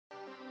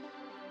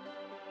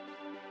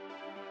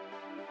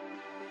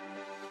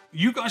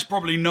You guys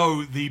probably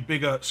know the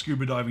bigger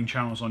scuba diving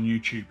channels on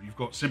YouTube. You've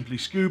got Simply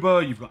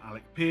Scuba, you've got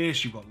Alec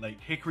Pierce, you've got Lake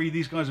Hickory.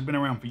 These guys have been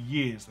around for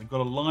years. They've got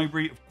a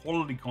library of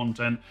quality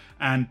content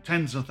and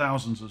tens of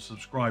thousands of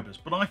subscribers.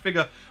 But I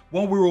figure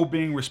while we're all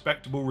being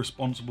respectable,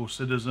 responsible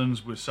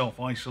citizens, we're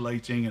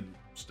self-isolating and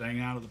staying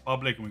out of the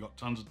public and we've got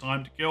tons of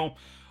time to kill,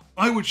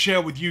 I would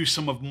share with you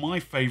some of my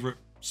favorite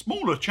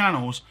smaller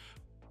channels,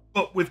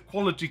 but with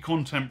quality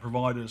content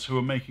providers who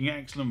are making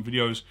excellent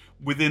videos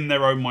within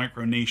their own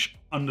micro niche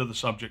under the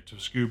subject of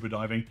scuba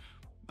diving,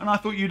 and I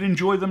thought you'd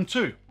enjoy them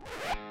too.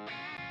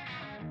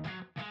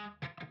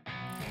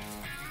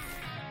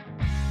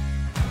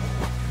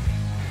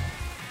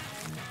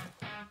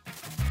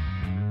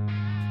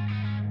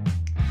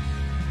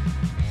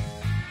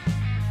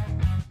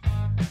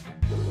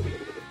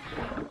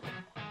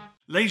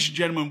 Ladies and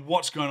gentlemen,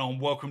 what's going on?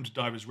 Welcome to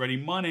Divers Ready.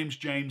 My name's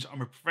James. I'm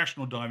a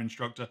professional dive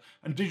instructor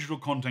and digital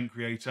content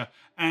creator.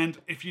 And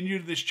if you're new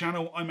to this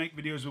channel, I make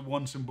videos with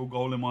one simple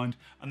goal in mind,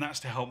 and that's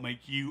to help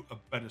make you a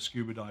better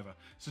scuba diver.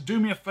 So do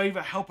me a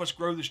favor, help us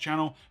grow this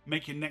channel,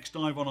 make your next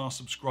dive on our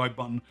subscribe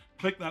button,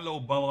 click that little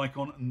bell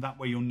icon, and that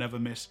way you'll never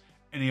miss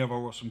any of our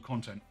awesome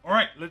content. All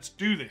right, let's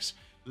do this.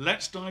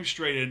 Let's dive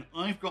straight in.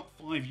 I've got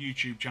 5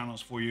 YouTube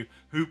channels for you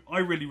who I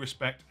really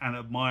respect and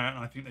admire, and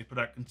I think they put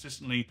out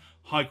consistently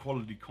high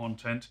quality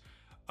content.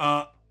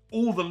 All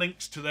the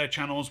links to their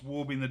channels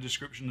will be in the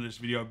description of this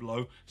video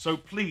below. So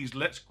please,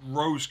 let's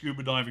grow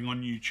scuba diving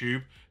on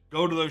YouTube.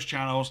 Go to those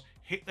channels,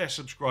 hit their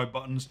subscribe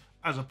buttons.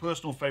 As a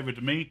personal favor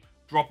to me,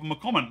 drop them a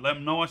comment. Let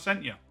them know I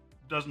sent you.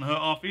 Doesn't hurt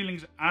our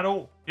feelings at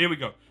all. Here we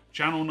go.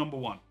 Channel number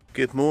 1.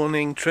 Good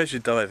morning, treasure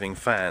diving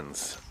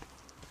fans.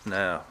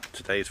 Now,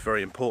 today is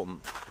very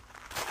important.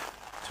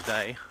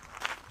 Today,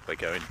 we're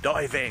going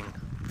diving.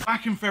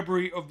 Back in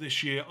February of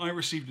this year, I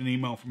received an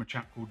email from a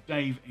chap called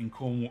Dave in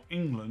Cornwall,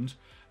 England,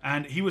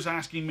 and he was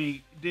asking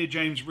me, "Dear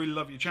James, really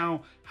love your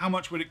channel. How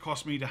much would it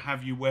cost me to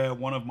have you wear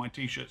one of my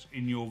t-shirts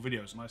in your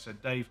videos?" And I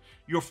said, "Dave,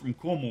 you're from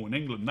Cornwall in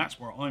England. That's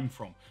where I'm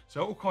from.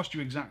 So it will cost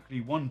you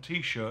exactly one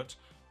t-shirt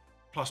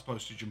plus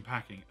postage and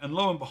packing." And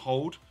lo and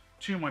behold,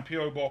 to my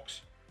PO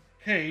box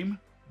came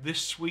this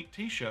sweet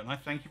t-shirt, and I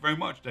thank you very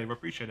much, Dave. I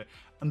appreciate it.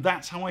 And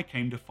that's how I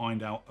came to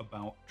find out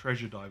about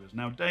treasure divers.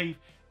 Now, Dave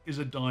is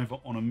a diver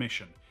on a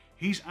mission.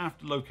 He's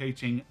after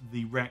locating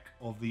the wreck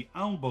of the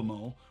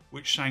Albemarle,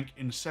 which sank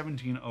in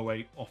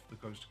 1708 off the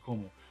coast of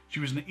Cornwall.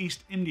 She was an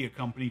East India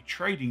Company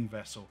trading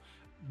vessel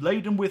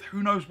laden with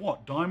who knows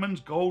what, diamonds,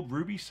 gold,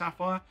 ruby,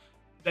 sapphire.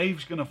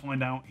 Dave's going to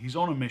find out. He's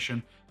on a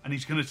mission, and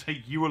he's going to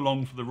take you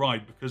along for the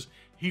ride because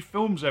he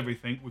films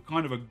everything with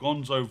kind of a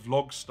gonzo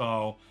vlog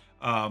style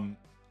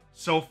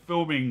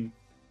self-filming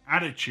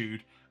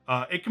attitude.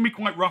 It can be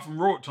quite rough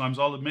and raw at times,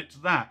 I'll admit to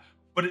that,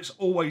 but it's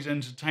always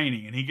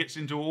entertaining, and he gets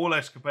into all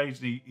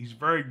escapades, and he's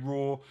very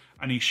raw,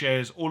 and he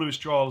shares all of his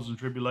trials and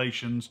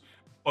tribulations,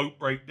 boat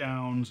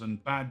breakdowns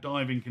and bad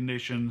diving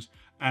conditions,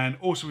 and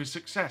also his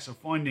success of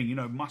finding, you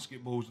know,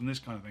 musket balls and this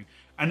kind of thing.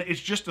 And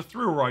it's just a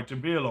thrill ride to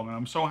be along, and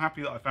I'm so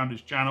happy that I found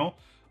his channel.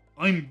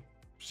 I'm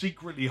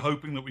secretly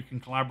hoping that we can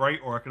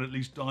collaborate, or I can at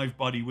least dive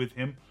buddy with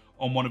him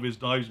on one of his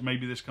dives,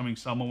 maybe this coming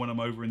summer when I'm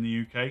over in the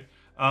UK.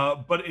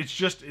 But it's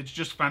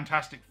just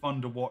fantastic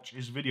fun to watch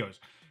his videos.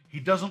 He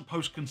doesn't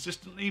post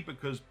consistently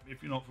because,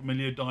 if you're not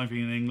familiar, diving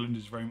in England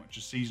is very much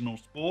a seasonal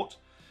sport.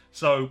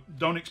 So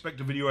don't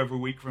expect a video every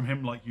week from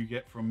him like you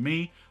get from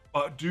me.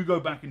 But do go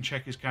back and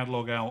check his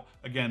catalog out.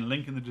 Again,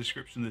 link in the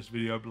description of this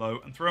video below,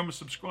 and throw him a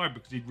subscribe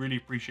because he'd really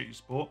appreciate your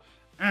support.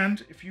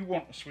 And if you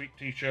want a sweet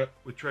t-shirt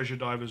with Treasure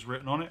Divers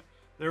written on it,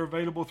 they're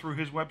available through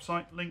his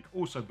website, link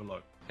also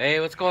below. Hey,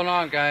 what's going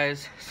on,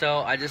 guys? So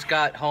I just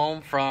got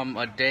home from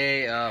a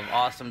day of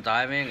awesome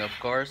diving, of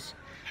course,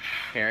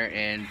 here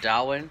in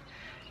Darwin,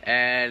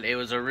 and it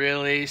was a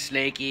really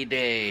snaky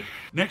day.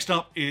 Next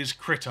up is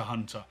Critter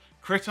Hunter.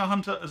 Critter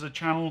Hunter as a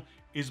channel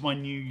is my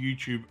new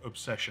YouTube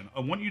obsession.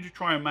 I want you to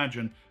try and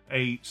imagine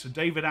a Sir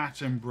David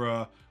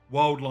Attenborough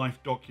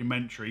wildlife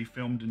documentary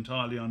filmed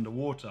entirely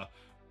underwater,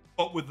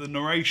 but with the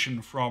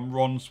narration from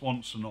Ron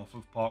Swanson off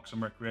of Parks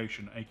and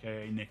Recreation,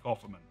 aka Nick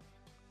Offerman.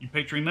 You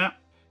picturing that?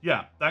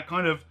 Yeah, that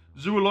kind of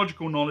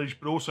zoological knowledge,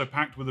 but also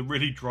packed with a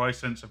really dry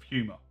sense of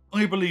humour.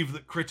 I believe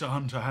that Critter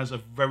Hunter has a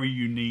very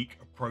unique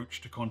approach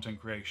to content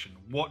creation.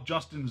 What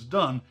Justin's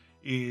done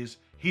is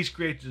he's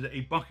created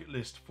a bucket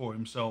list for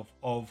himself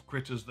of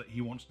critters that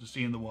he wants to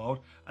see in the wild,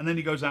 and then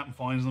he goes out and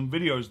finds them,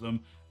 videos them,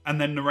 and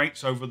then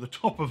narrates over the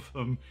top of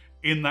them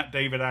in that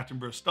David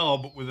Attenborough style,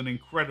 but with an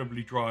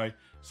incredibly dry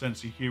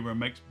sense of humour, and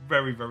makes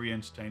very, very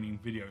entertaining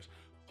videos.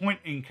 Point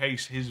in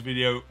case his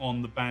video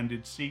on the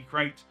banded sea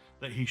crate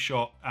that he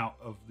shot out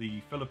of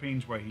the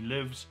Philippines where he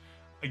lives.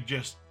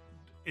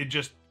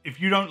 If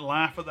you don't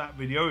laugh at that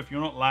video, if you're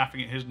not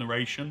laughing at his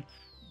narration,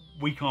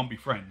 we can't be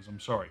friends,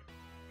 I'm sorry.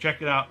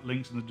 Check it out,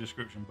 links in the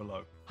description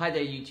below. Hi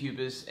there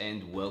YouTubers,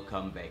 and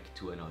welcome back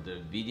to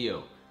another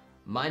video.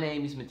 My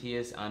name is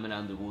Matthias, I'm an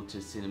underwater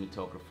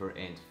cinematographer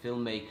and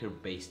filmmaker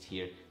based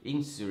here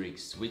in Zurich,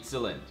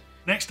 Switzerland.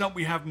 Next up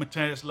we have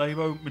Matthias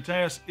Lebo.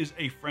 Matthias is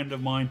a friend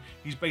of mine.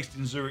 He's based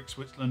in Zurich,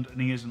 Switzerland, and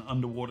he is an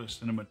underwater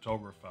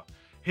cinematographer.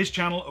 His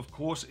channel, of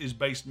course, is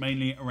based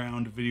mainly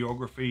around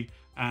videography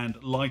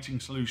and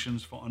lighting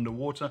solutions for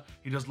underwater.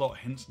 He does a lot of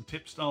hints and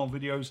tips style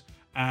videos,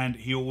 and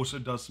he also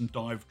does some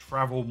dive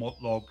travel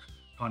motlog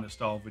kind of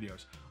style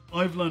videos.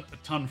 I've learned a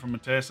ton from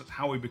Matthias. That's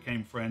how we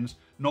became friends,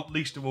 not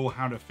least of all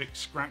how to fix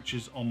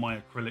scratches on my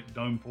acrylic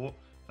dome port.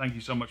 Thank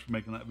you so much for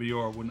making that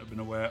video. I wouldn't have been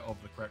aware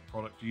of the correct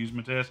product to use,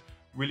 Matthias.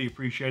 Really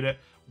appreciate it.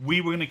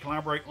 We were going to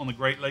collaborate on the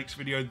Great Lakes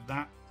video.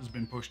 That has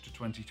been pushed to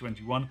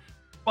 2021,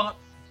 but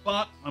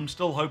I'm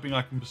still hoping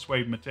I can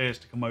persuade Matthias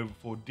to come over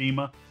for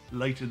DEMA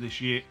later this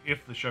year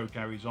if the show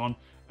carries on,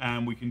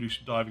 and we can do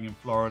some diving in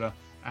Florida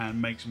and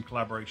make some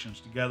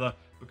collaborations together,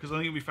 because I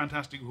think it'd be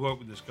fantastic to work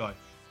with this guy.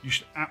 You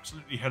should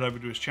absolutely head over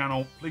to his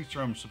channel. Please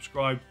tell him to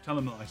subscribe, tell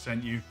him that I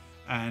sent you,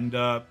 and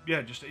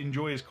yeah, just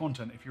enjoy his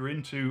content. If you're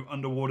into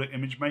underwater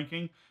image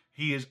making,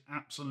 he is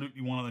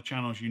absolutely one of the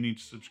channels you need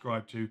to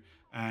subscribe to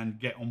and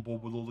get on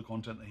board with all the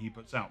content that he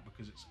puts out,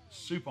 because it's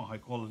super high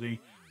quality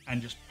and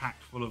just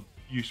packed full of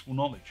useful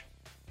knowledge.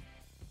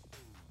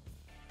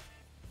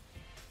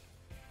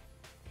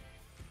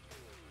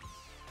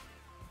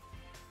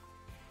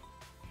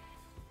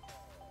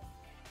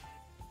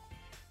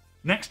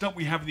 Next up,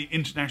 we have the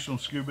International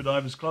Scuba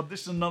Divers Club.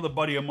 This is another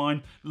buddy of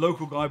mine,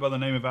 local guy by the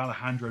name of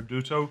Alejandro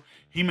Duto.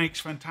 He makes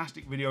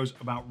fantastic videos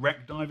about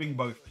wreck diving,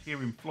 both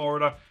here in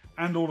Florida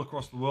and all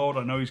across the world.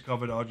 I know he's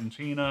covered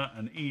Argentina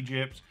and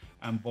Egypt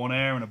and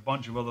Bonaire and a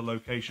bunch of other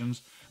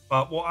locations.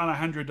 But what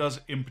Alejandro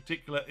does in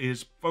particular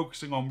is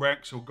focusing on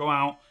wrecks. He'll go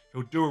out,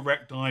 he'll do a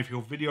wreck dive,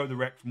 he'll video the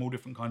wreck from all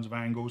different kinds of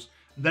angles,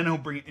 then he'll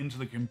bring it into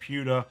the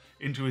computer,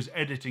 into his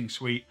editing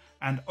suite,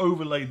 and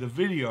overlay the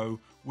video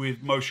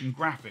with motion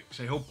graphics.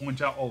 So he'll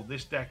point out, oh,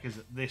 this deck is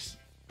at this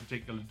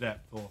particular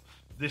depth, or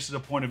this is a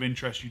point of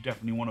interest you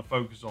definitely want to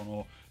focus on,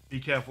 or be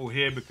careful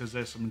here because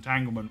there's some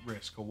entanglement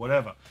risk, or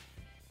whatever.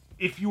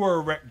 If you are a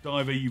wreck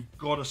diver, you've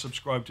got to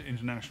subscribe to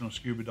International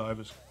Scuba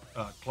Divers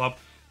Club.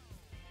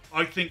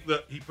 I think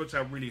that he puts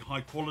out really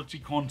high quality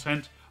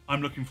content.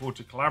 I'm looking forward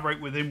to collaborate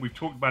with him. We've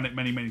talked about it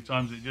many, many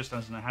times. It just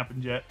hasn't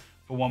happened yet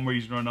for one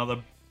reason or another,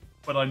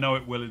 but I know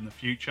it will in the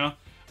future.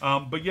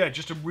 But yeah,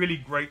 just a really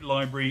great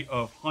library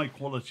of high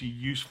quality,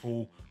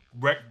 useful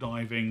wreck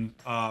diving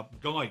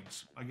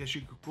guides. I guess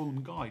you could call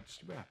them guides.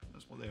 Yeah,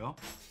 that's what they are.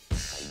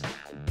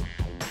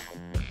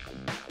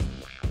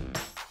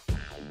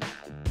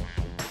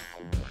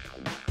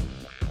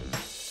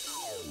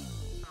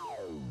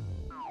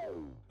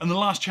 And the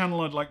last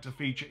channel I'd like to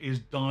feature is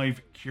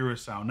Dive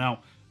Curacao. Now,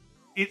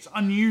 it's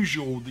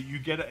unusual that you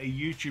get a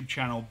YouTube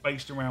channel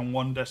based around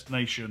one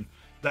destination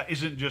that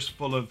isn't just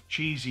full of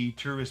cheesy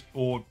tourist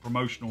board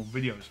promotional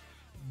videos.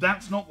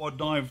 That's not what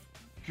Dive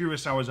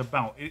Curacao is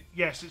about.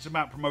 Yes, it's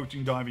about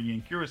promoting diving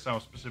in Curacao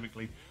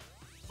specifically,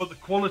 but the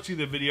quality of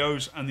the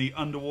videos and the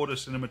underwater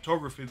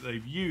cinematography that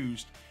they've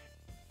used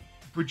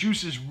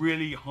produces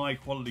really high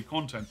quality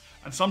content.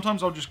 And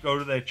sometimes I'll just go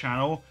to their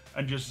channel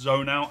and just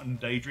zone out and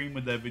daydream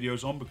with their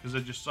videos on, because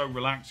they're just so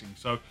relaxing.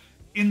 So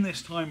in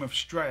this time of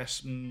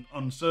stress and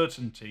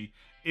uncertainty,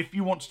 if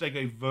you want to take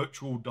a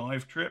virtual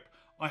dive trip,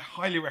 I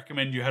highly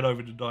recommend you head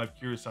over to Dive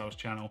Curacao's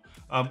channel.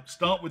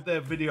 Start with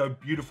their video,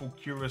 Beautiful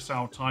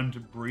Curacao Time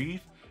to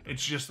Breathe.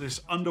 It's just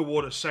this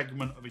underwater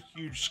segment of a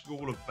huge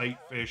school of bait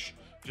fish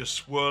just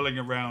swirling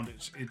around.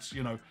 It's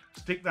you know,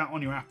 stick that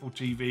on your Apple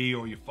TV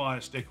or your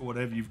Fire Stick or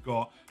whatever you've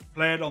got,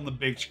 play it on the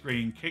big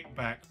screen, kick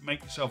back,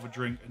 make yourself a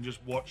drink, and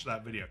just watch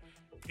that video.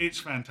 It's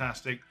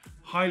fantastic.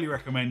 Highly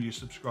recommend you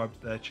subscribe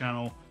to their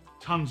channel.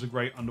 Tons of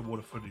great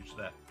underwater footage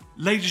there.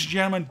 Ladies and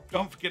gentlemen,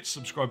 don't forget to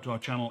subscribe to our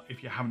channel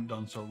if you haven't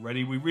done so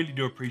already. We really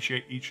do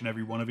appreciate each and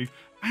every one of you.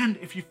 And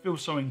if you feel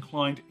so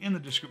inclined, in the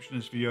description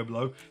of this video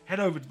below,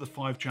 head over to the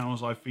 5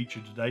 channels I've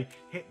featured today,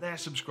 hit their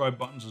subscribe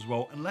buttons as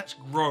well, and let's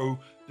grow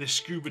this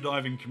scuba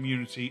diving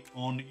community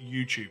on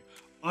YouTube.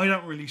 I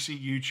don't really see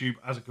YouTube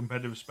as a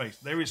competitive space.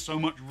 There is so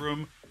much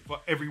room for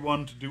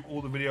everyone to do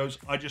all the videos.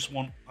 I just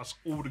want us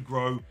all to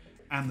grow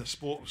and the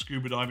sport of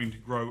scuba diving to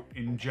grow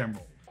in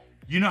general.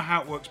 You know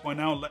how it works by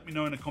now. Let me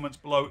know in the comments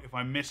below if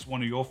I missed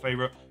one of your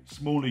favorite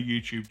smaller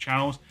YouTube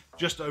channels.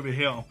 Just over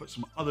here, I'll put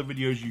some other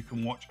videos you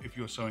can watch if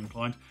you're so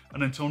inclined.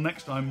 And until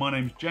next time, my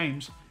name's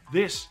James.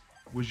 This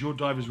was your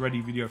Divers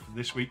Ready video for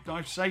this week.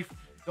 Dive safe,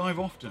 dive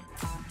often.